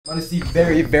Honestly,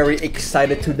 very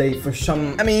excited today for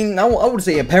some, I would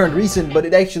say apparent reason, but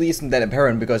it actually isn't that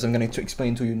apparent because I'm going to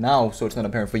explain to you now, so it's not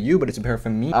apparent for you, but it's apparent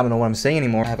for me. I don't know what I'm saying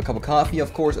anymore. I have a cup of coffee,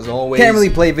 of course, as always. Can't really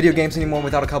play video games anymore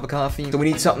without a cup of coffee, so we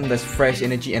need something that's fresh,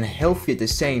 energy, and healthy at the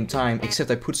same time,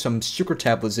 except I put some sugar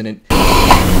tablets in it.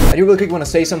 I do really quickly want to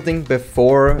say something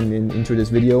before into this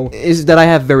video, is that I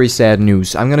have very sad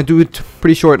news. I'm going to do it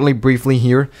pretty shortly, briefly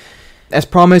here. As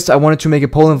promised, I wanted to make a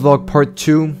Poland vlog part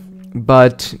 2.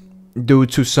 But due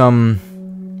to some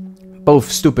both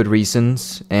stupid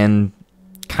reasons and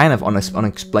kind of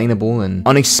unexplainable and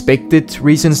unexpected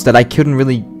reasons that I couldn't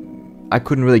really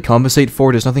compensate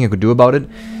for, there's nothing I could do about it.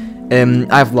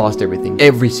 I've lost everything,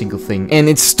 every single thing, and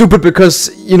it's stupid because,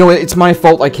 you know, it's my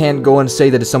fault. I can't go and say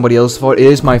that it's somebody else's fault. It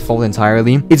is my fault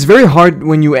entirely. It's very hard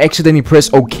when you accidentally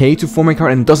press OK to format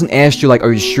card and it doesn't ask you like,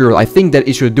 are you sure? I think that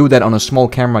it should do that on a small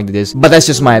camera like this, but that's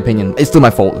just my opinion. It's still my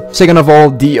fault. Second of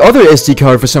all, the other SD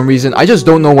card, for some reason, I just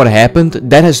don't know what happened.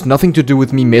 That has nothing to do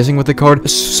with me messing with the card. For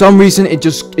some reason, it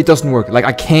doesn't work. Like,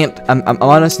 I can't. I'm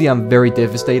honestly, I'm very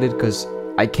devastated because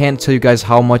I can't tell you guys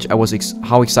how much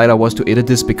how excited I was to edit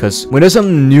this, because when there's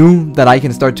something new that I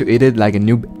can start to edit, like a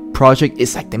new project,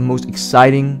 it's like the most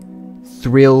exciting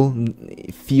thrilling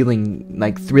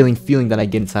feeling that I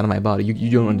get inside of my body. You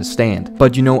don't understand.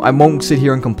 But you know, I won't sit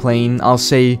here and complain. I'll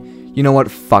say, you know what,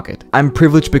 fuck it. I'm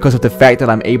privileged because of the fact that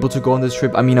I'm able to go on this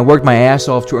trip. I mean, I worked my ass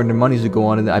off to earn the money to go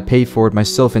on it. I paid for it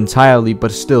myself entirely,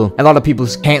 but still, a lot of people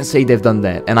can't say they've done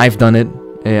that, and I've done it.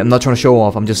 I'm not trying to show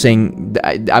off. I'm just saying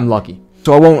I'm lucky.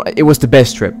 So it was the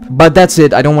best trip. But that's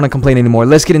it, I don't want to complain anymore.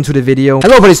 Let's get into the video.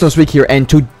 Hello everybody, it's NoahsRIK here, and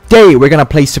today we're gonna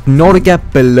play Subnautica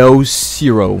below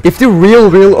zero. If the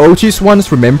real OGs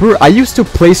ones remember, I used to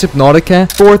play Subnautica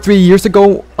 3 years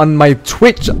ago on my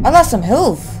Twitch. I lost some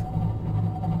health.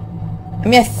 I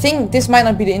mean, I think this might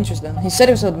not be the entrance then. He said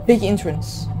it was a big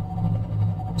entrance.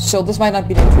 So this might not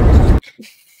be the entrance.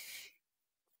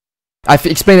 I've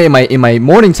explained it in my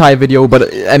morning time video,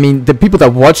 but I mean, the people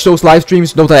that watch those live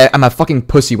streams know that I'm a fucking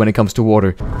pussy when it comes to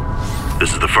water.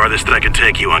 This is the farthest that I can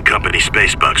take you on company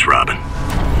space bucks, Robin.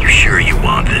 You're sure you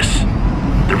want this?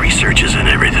 The research isn't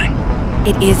everything.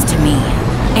 It is to me,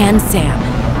 and Sam.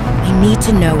 I need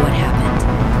to know what happened.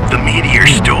 The meteor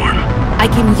storm. I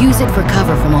can use it for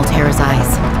cover from Alterra's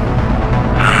eyes.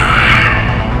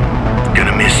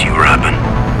 Gonna miss you, Robin.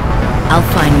 I'll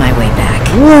find my way back.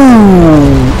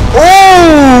 Ooh!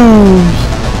 Oh!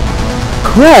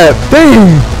 Crap!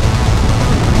 Dang!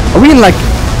 Are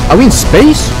we in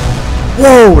space?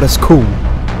 Whoa, that's cool.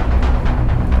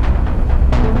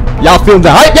 Y'all feeling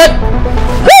the hype yet?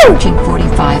 Woo! Approaching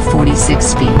 45-46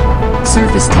 speed.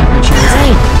 Surface temperatures.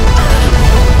 Hey.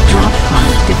 Drop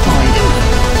pod deployed.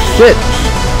 Shit.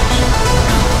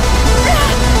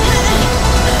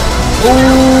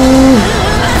 Ooh.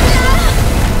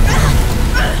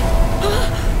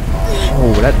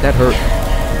 Oh, that hurt.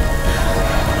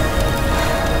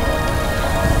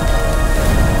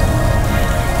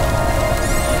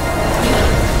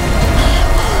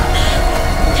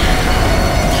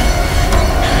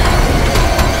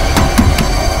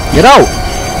 Get out!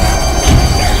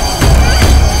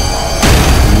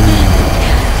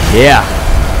 Yeah.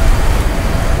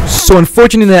 So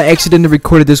unfortunately, I accidentally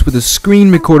recorded this with a screen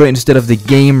recorder instead of the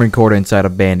game recorder inside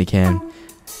of Bandicam.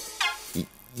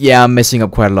 Yeah, I'm messing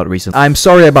up quite a lot recently. I'm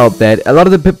sorry about that. A lot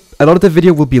of the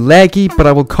video will be laggy, but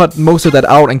I will cut most of that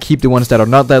out and keep the ones that are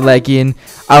not that laggy in.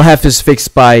 I'll have this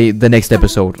fixed by the next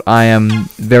episode. I am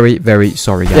very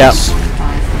sorry, guys. Yeah.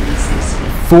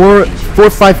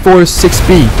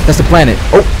 4546B. That's the planet.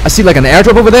 Oh, I see like an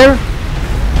airdrop over there.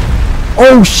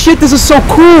 Oh shit, this is so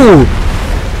cool.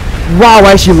 Wow,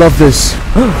 I actually love this.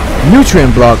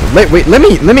 Nutrient block. Wait, let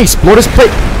me explore this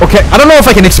place. Okay, I don't know if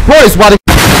I can explore this while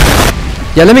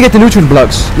yeah, let me get the nutrient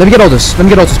blocks. Let me get all this. Let me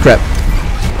get all this crap.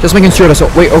 Just making sure that's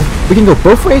all. Wait, oh, we can go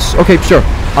both ways? Okay, sure.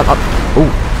 Oh.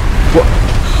 What?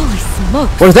 Holy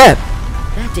smokes. What is that?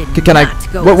 That did Can I?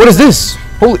 not go What is this?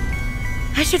 Holy.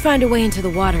 I should find a way into the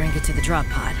water and get to the drop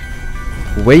pod.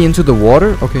 Way into the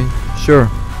water? Okay, sure.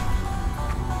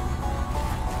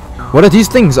 What are these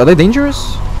things? Are they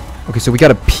dangerous? Okay, so we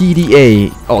got a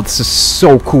PDA. Oh, this is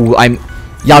so cool.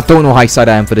 Y'all don't know how excited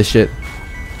I am for this shit.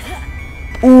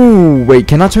 Ooh, wait,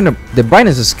 can I turn the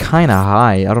brightness is kinda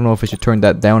high. I don't know if I should turn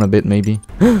that down a bit, maybe.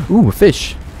 Ooh, a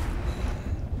fish.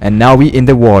 And now we in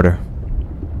the water.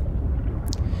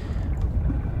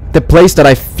 The place that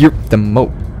I fear the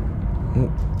most.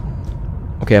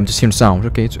 Okay, I'm just hearing sound.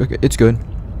 Okay, it's good.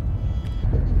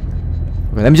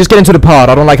 Okay, let me just get into the pod.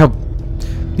 I don't like how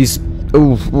these.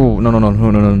 Ooh, no.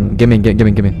 Give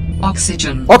me.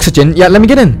 Oxygen. Oxygen. Yeah, let me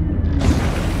get in.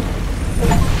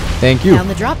 Thank you. Found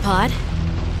the drop pod.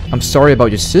 I'm sorry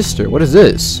about your sister. What is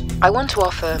this? I want to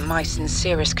offer my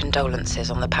sincerest condolences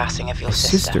on the passing of your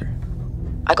Sister.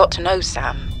 I got to know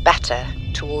Sam better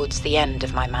towards the end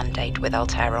of my mandate with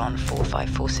Altera on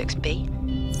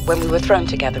 4546B, when we were thrown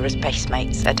together as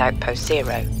basemates at Outpost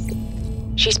Zero.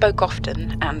 She spoke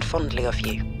often and fondly of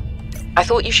you. I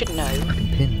thought you should know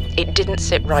it didn't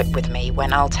sit right with me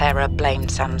when Altera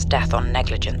blamed Sam's death on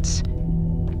negligence.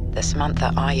 The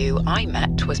Samantha Ayu I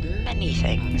met was many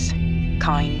things.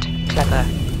 Kind, clever,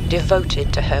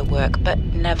 devoted to her work, but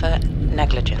never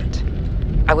negligent.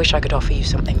 I wish I could offer you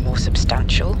something more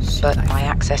substantial, but my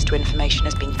access to information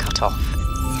has been cut off.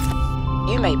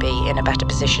 You may be in a better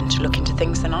position to look into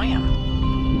things than I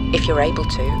am. If you're able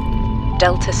to,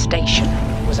 Delta Station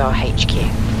was our HQ.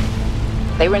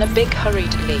 They were in a big hurry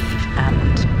to leave,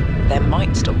 and there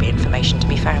might still be information to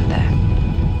be found there.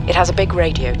 It has a big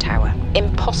radio tower,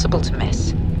 impossible to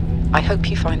miss. I hope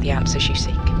you find the answers you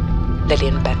seek.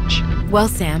 Lillian Bench. Well,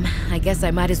 Sam, I guess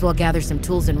I might as well gather some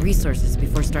tools and resources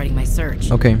before starting my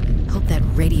search. Okay. Hope that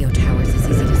radio tower is as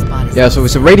easy to spot as Yeah, so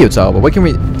it's a radio tower, but what can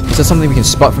we... Is that something we can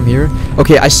spot from here?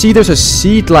 Okay, I see there's a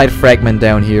seed light fragment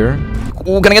down here.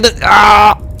 Oh, can I get it?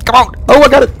 Ah! Come on! Oh, I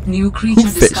got it! New creature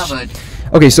Fish. discovered.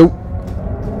 Okay, so...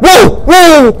 Whoa!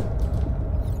 Whoa!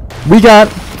 We got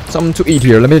something to eat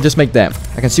here. Let me just make that.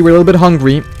 I can see we're a little bit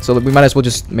hungry, so we might as well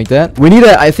just make that. We need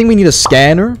a... I think we need a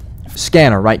scanner.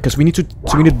 Scanner, right? Because we need to...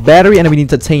 So we need battery and then we need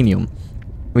titanium.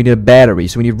 We need a battery.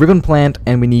 So we need ribbon plant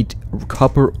and we need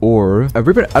copper ore. A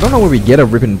ribbon... I don't know where we get a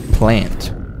ribbon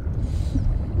plant.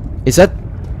 Is that...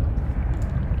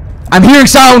 I'm hearing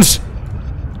sounds!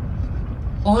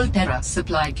 Altera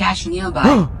supply cache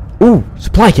nearby. Ooh,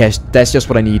 supply cache. That's just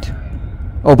what I need.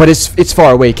 Oh, but it's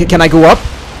far away. Can I go up?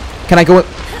 Can I go?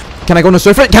 Can I go on the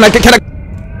surface? Can I?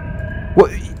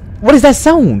 What is that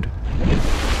sound?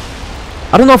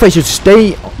 I don't know if I should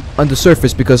stay on the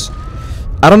surface because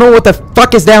I don't know what the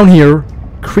fuck is down here.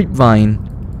 Creep vine.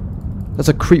 That's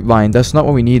a creep vine. That's not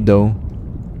what we need though.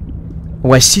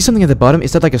 Oh, I see something at the bottom.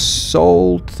 Is that like a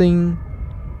salt thing?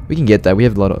 We can get that. We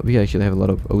actually have a lot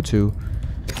of O2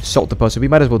 salt deposit. We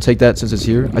might as well take that since it's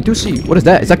here. I do see. What is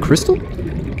that? Is that crystal?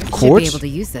 Quartz? Should be able to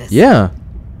use this. Yeah.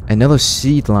 Another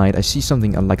seed light. I see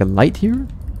something like a light here. And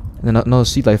then another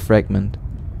seed light fragment.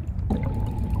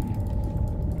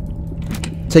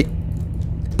 Take.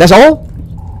 That's all?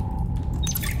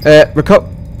 That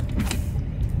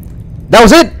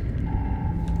was it!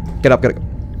 Get up, get up.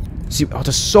 See, oh,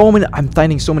 there's so many. I'm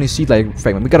finding so many seed light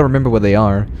fragments. We gotta remember where they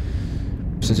are.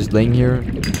 Since it's laying here.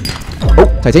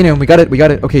 Oh, titanium. We got it. We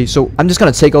got it. Okay, so I'm just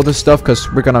gonna take all this stuff because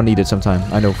we're gonna need it sometime.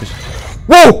 I know for sure.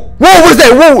 Whoa! Whoa! What is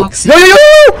that? Whoa! Yo, yo, yo!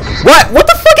 What? What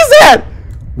the fuck is that?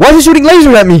 Why is he shooting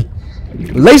laser at me?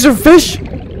 Laser fish?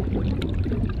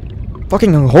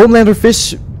 Fucking Homelander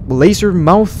fish. Laser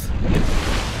mouth.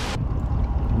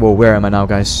 Whoa, where am I now,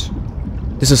 guys?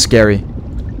 This is scary.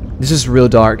 This is real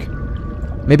dark.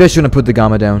 Maybe I shouldn't have put the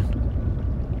gamma down.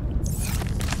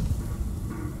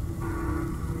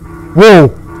 Whoa!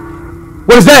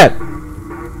 What is that?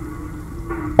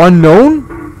 Unknown?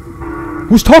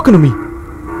 Who's talking to me?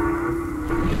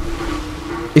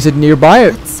 Is it nearby?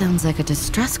 That sounds like a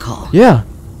distress call. Yeah.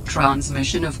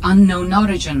 Transmission of unknown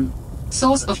origin.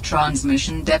 Source of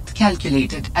transmission depth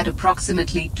calculated at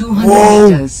approximately 200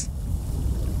 meters.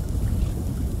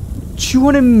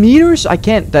 200 meters? I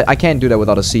can't do that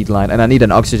without a seed line, and I need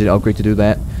an oxygen upgrade to do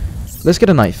that. Let's get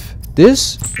a knife.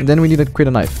 This, and then we need to create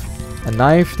a knife. A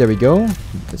knife, there we go.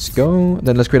 Let's go.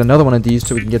 Then let's create another one of these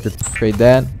so we can get to create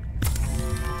that.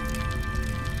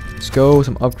 Let's go,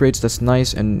 some upgrades, that's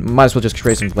nice. And might as well just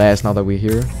create some glass now that we're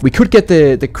here. We could get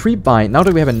the creep vine. Now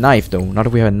that we have a knife though, now that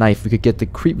we have a knife, we could get the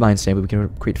creep vine sample. We can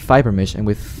create fiber mesh, and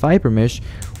with fiber mesh,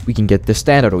 we can get the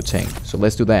standard tank. So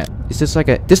let's do that. Is this like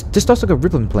a this looks like a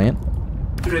ribbon plant?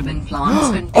 Ribbon plants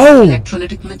contain Oh!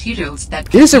 electrolytic materials that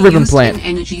It is a can be ribbon used plant. in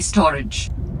energy storage.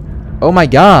 Oh my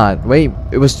god. Wait,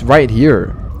 it was right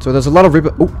here. So there's a lot of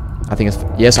ribbon. Oh, I think it's...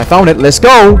 Yes, I found it. Let's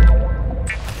go.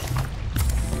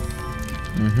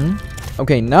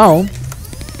 Okay, now...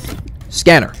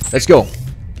 Scanner. Let's go.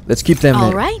 Let's keep them...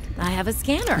 All right, I have a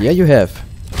scanner. Yeah, you have.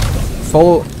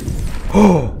 Follow...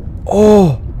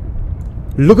 Oh!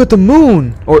 Look at the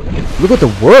moon! Or, look at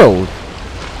the world!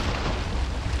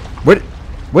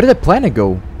 Where did that planet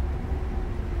go?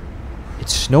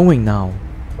 It's snowing now.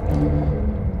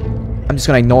 I'm just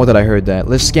gonna ignore that I heard that.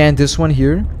 Let's scan this one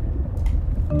here.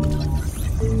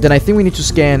 Then I think we need to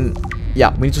scan...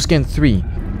 Yeah, we need to scan 3.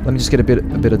 Let me just get a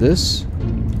bit of this.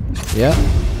 Yeah.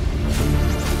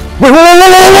 Wait,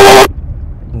 wait.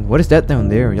 What is that down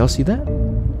there? Y'all see that?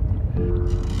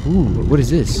 Ooh, what is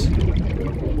this?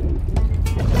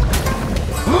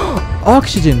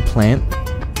 Oxygen plant.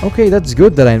 Okay, that's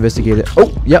good that I investigated.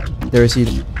 Oh, yep, there I see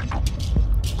it.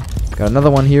 Got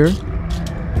another one here.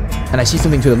 And I see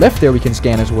something to the left there we can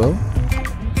scan as well.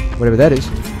 Whatever that is.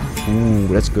 Ooh,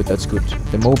 that's good, that's good.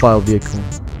 The mobile vehicle.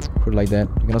 Put it like that.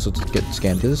 You can also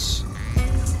scan this.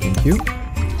 Thank you.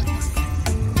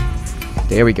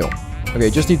 There we go. Okay,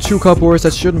 just need 2 copper ores.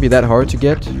 That shouldn't be that hard to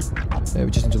get.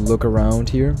 We just need to look around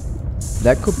here.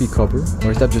 That could be copper.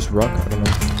 Or is that just rock? I don't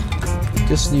know.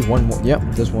 Just need 1 more. Yep,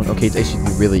 there's 1. Okay, it's actually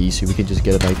really easy. We can just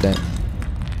get it like that.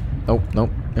 Oh, no.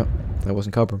 Yep, that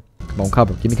wasn't copper. Come on,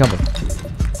 copper. Give me copper.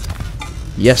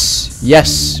 Yes.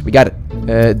 Yes. We got it.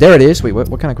 There it is. Wait,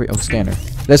 what kind of... Oh, scanner.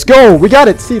 Let's go. We got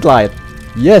it. Seed light.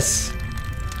 Yes.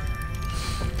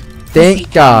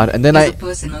 Thank God. And then a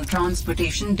personal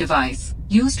transportation device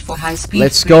used for high-speed.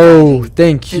 Let's go.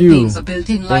 Thank you.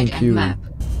 Thank you. Map.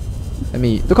 Let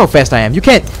me... Look how fast I am. You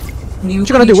can't... What you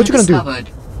gonna do? What you gonna do?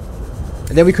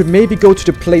 And then we could maybe go to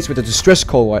the place with the distress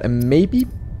call and maybe...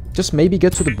 Just maybe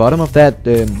get to the bottom of that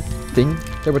thing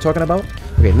that we're talking about.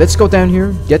 Okay, let's go down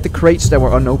here, get the crates that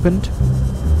were unopened,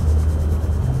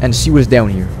 and see what's down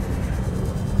here.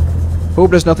 Hope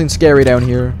there's nothing scary down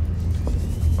here.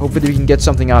 Hopefully we can get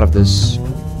something out of this.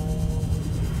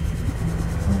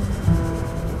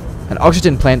 An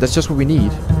oxygen plant, that's just what we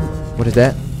need. What is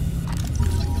that?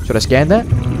 Should I scan that?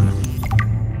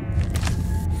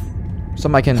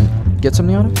 Something I can get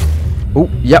something out of? Oh,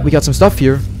 yeah, we got some stuff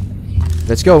here.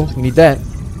 Let's go, we need that.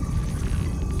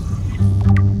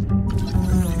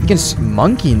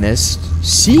 Monkey nest,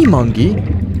 sea monkey.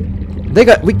 They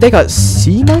got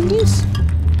sea monkeys.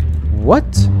 What?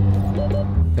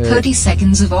 30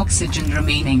 seconds of oxygen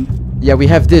remaining. Yeah, we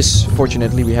have this.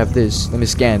 Fortunately, we have this. Let me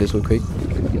scan this real quick.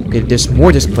 Okay, there's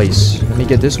more this place. Let me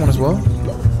get this one as well.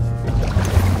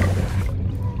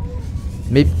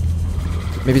 Maybe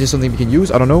there's something we can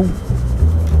use. I don't know.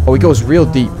 Oh, it goes real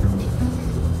deep.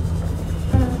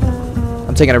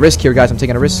 I'm taking a risk here, guys. I'm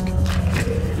taking a risk.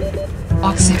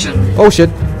 Oxygen. Oh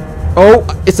shit! Oh,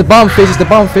 it's the bomb fish. It's the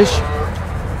bomb fish.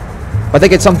 But they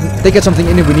get something. They get something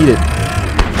in it. We need it.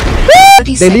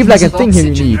 They leave like a thing here.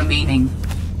 You need. Remaining.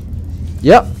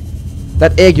 Yep.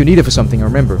 That egg you needed for something. I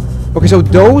remember. Okay, so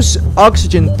those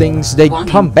oxygen things they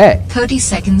come back. 30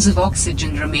 seconds of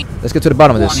oxygen remain. Let's get to the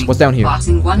bottom of this. What's down here?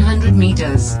 Passing 100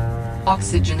 meters.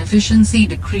 Oxygen efficiency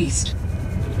decreased.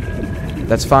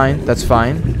 That's fine. That's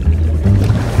fine.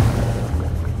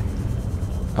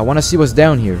 I want to see what's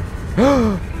down here.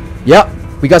 Yeah,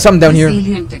 we got something down here.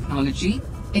 Alien technology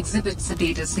exhibits a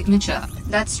data signature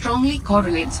that strongly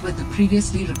correlates with the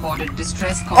previously recorded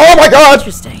distress call. Oh my God!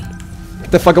 Interesting.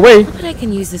 Get the fuck away! But I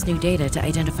can use this new data to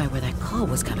identify where that call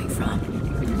was coming from.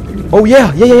 Oh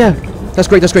yeah. That's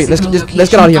great. That's great. Let's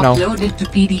get out of here now. Uploaded to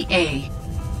PDA.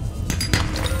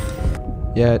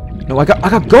 Yeah. No, I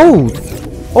got gold.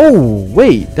 Oh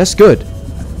wait, that's good.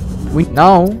 We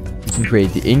can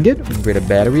create the ingot. We can create a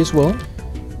battery as well.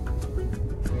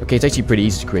 Okay, it's actually pretty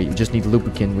easy to create. We just need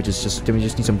lubricant, we just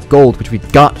need some gold, which we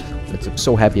got. That's I'm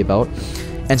so happy about.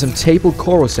 And some table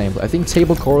coral sample. I think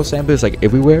table coral sample is like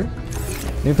everywhere.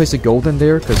 Maybe place the gold in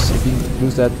there, because if you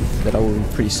lose that, I will be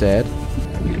pretty sad.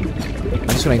 I'm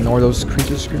just gonna ignore those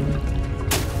creatures screaming.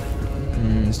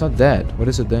 It's not that. What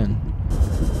is it then?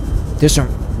 There's some.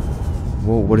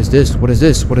 Whoa! What is this? What is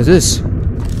this? What is this?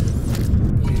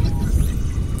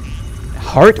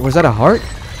 Heart? Was that a heart?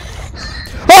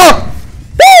 Ah!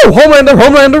 Woo! Homelander!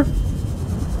 Homelander!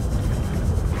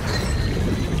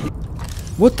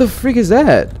 What the freak is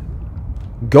that?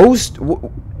 Ghost?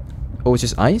 Oh, it's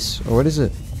just ice? Or what is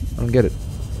it? I don't get it.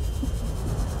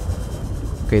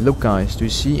 Okay, look guys. Do you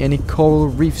see any coral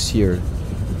reefs here?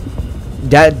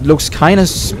 That looks kind of...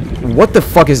 What the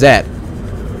fuck is that?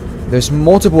 There's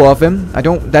multiple of them. I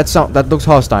don't... That looks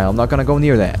hostile. I'm not gonna go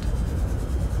near that.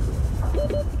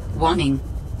 Warning.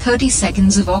 30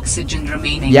 seconds of oxygen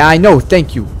remaining. Yeah, I know.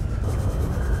 Thank you.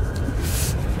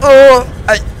 Oh,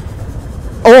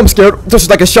 I'm scared. There's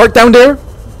like a shark down there.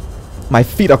 My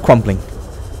feet are crumpling.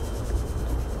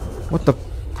 What the...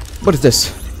 What is this?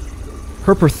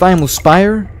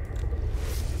 𝗦cie𝗰𝗶𝗹𝘀?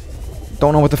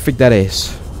 Don't know what the freak that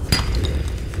is.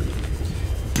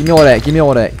 Give me all that. Give me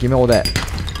all that. Give me all that.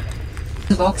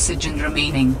 Of oxygen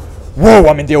remaining. Whoa,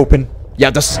 I'm in the open.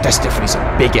 Yeah, that's definitely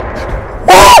some big it.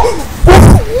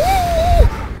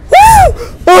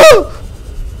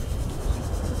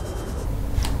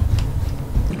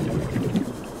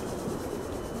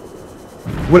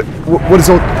 What is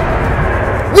all...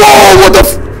 Whoa, what the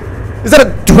f... Is that a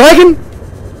dragon?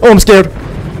 Oh, I'm scared.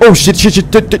 Oh, shit.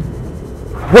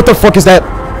 What the fuck is that?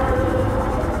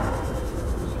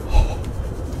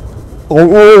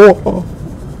 Oh.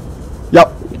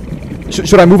 Yep.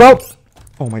 Should I move out?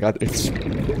 Oh my god,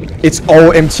 it's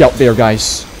all empty out there,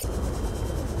 guys.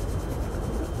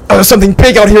 Oh, there's something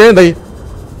big out here, and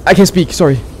I can't speak,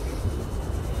 sorry.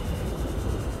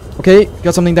 Okay,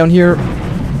 got something down here.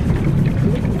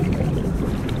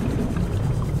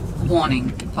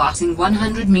 Warning, passing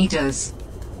 100 meters.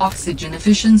 Oxygen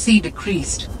efficiency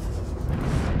decreased.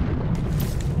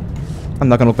 I'm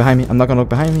not gonna look behind me. I'm not gonna look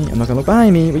behind me. I'm not gonna look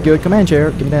behind me. We good. Command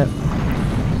chair. Give me that.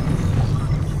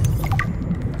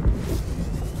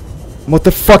 What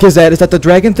the fuck is that? Is that the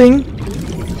dragon thing?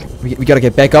 We gotta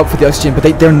get back up for the oxygen, but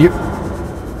they're near.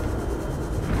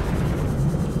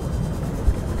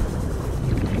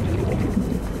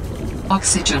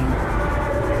 Oxygen.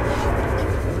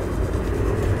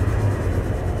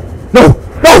 No!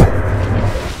 No!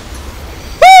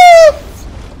 Ah!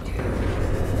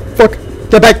 Fuck!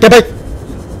 Get back! Get back!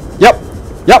 Yep!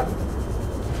 Yep!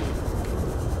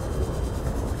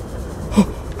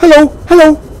 Hello!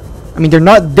 Hello! I mean, they're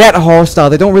not that hostile.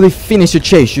 They don't really finish your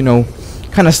chase, you know.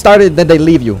 Kind of started, then they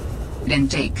leave you.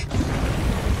 Intake.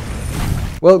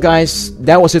 Well, guys,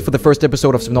 that was it for the first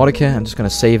episode of Subnautica. I'm just gonna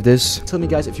save this. Tell me,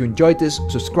 guys, if you enjoyed this,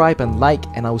 subscribe and like,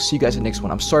 and I will see you guys in the next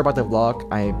one. I'm sorry about the vlog.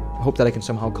 I hope that I can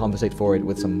somehow compensate for it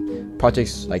with some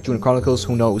projects like June Chronicles.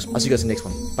 Who knows? I'll see you guys in the next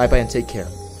one. Bye bye and take care.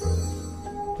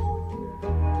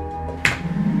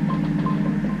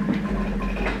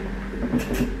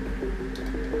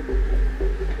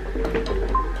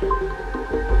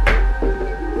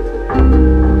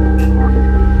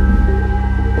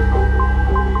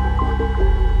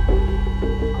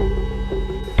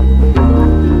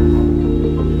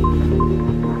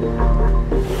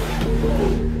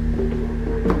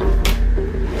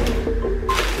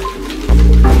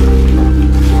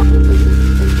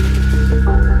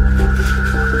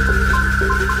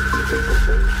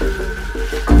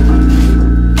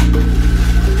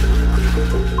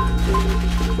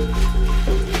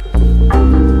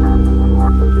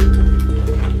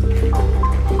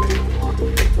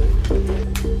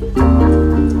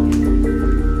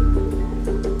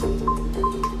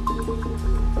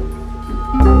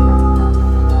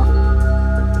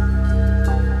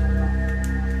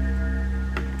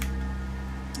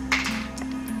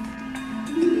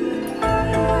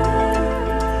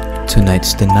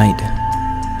 Tonight's the night.